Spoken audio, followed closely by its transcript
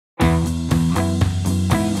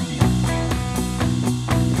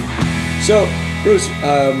So, Bruce,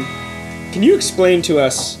 can you explain to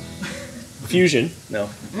us fusion? No.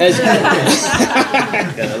 As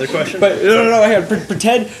Got another question? But no. I have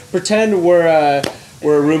pretend we're a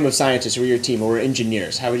room of scientists. We're your team, or we're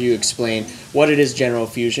engineers. How would you explain what it is general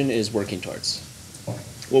fusion is working towards?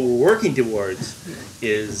 What we're working towards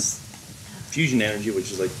is fusion energy,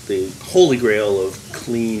 which is like the holy grail of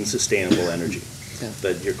clean, sustainable energy. Yeah.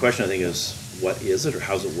 But your question, I think, is what is it, or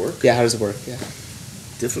how does it work? Yeah, how does it work? Yeah.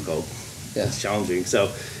 Difficult. Yeah. It's challenging. So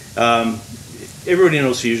everybody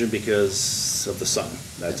knows fusion because of the sun.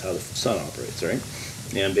 That's how the sun operates, right?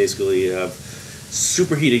 And basically you have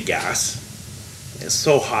superheated gas. It's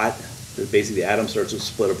so hot that basically the atom starts to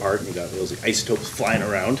split apart, and you got those like, isotopes flying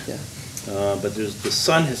around. Yeah. But the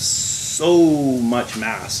sun has so much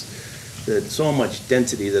mass, so much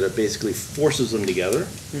density that it basically forces them together,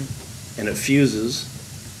 and it fuses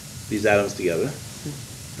these atoms together.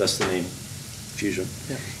 That's the name, fusion.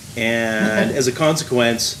 Yeah. And as a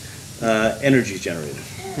consequence, energy is generated,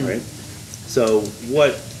 right? So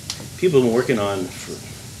what people have been working on for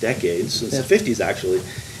decades, since the 50s actually,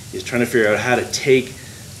 is trying to figure out how to take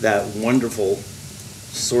that wonderful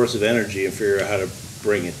source of energy and figure out how to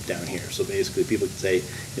bring it down here. So basically people could say,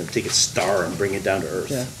 take a star and bring it down to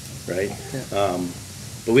Earth, right? Yeah.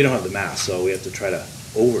 But we don't have the mass, so we have to try to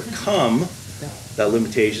overcome that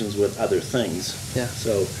limitations with other things. Yeah.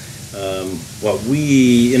 So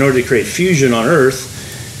in order to create fusion on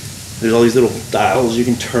Earth, there's all these little dials you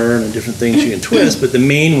can turn and different things you can twist, but the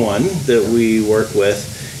main one that we work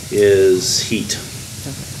with is heat.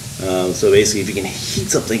 So basically, if you can heat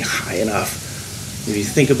something high enough, if you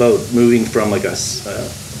think about moving from like a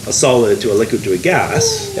solid to a liquid to a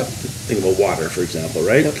gas, think about water, for example,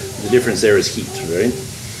 right? The difference there is heat, right?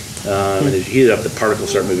 And as you heat it up, the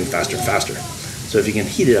particles start moving faster and faster. So if you can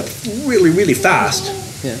heat it up really, really fast,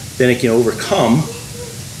 then it can overcome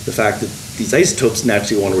the fact that these isotopes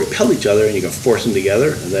naturally want to repel each other, and you can force them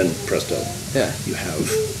together, and then presto, you have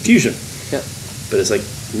fusion. Yeah. But it's like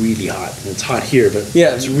really hot, and it's hot here, but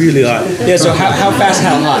it's really hot. Yeah. So how fast,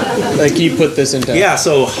 how hot? Like, can you put this into? Yeah.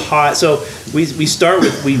 So hot. So we start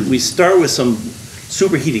with some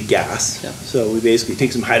superheated gas. Yeah. So we basically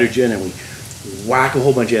take some hydrogen and we whack a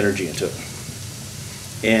whole bunch of energy into it,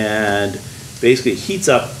 and basically it heats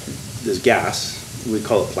up this gas. We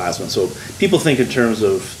call it plasma. So people think in terms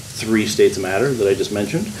of 3 states of matter that I just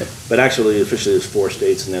mentioned, but actually officially there's 4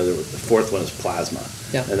 states, and the fourth one is plasma,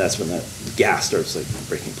 and that's when that gas starts like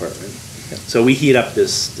breaking apart. Right? So we heat up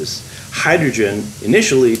this hydrogen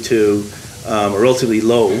initially to a relatively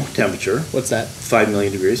low temperature. What's that? 5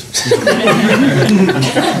 million degrees.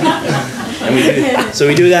 And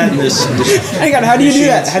we do that in this. Hang on, how do you do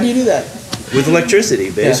that? How do you do that? With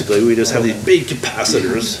electricity, basically. We just have these big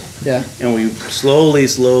capacitors. Yeah. And we slowly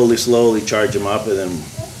charge them up, and then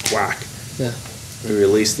whack. Yeah. We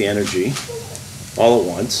release the energy all at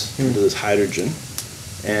once into this hydrogen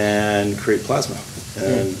and create plasma.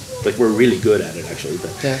 And like we're really good at it actually.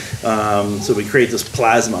 But so we create this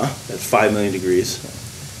plasma at 5 million degrees.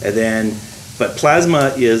 And then but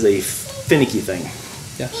plasma is a finicky thing.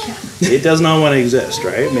 Yeah. It does not want to exist,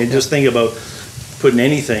 right? I mean just think about putting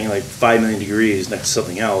anything like 5 million degrees next to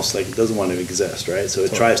something else, like it doesn't want to exist, right? So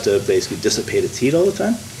it tries to basically dissipate its heat all the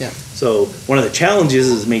time. Yeah. So one of the challenges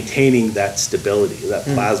is maintaining that stability. That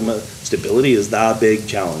plasma stability is the big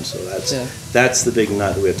challenge. So that's the big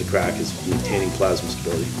nut that we have to crack, is maintaining plasma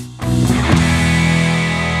stability.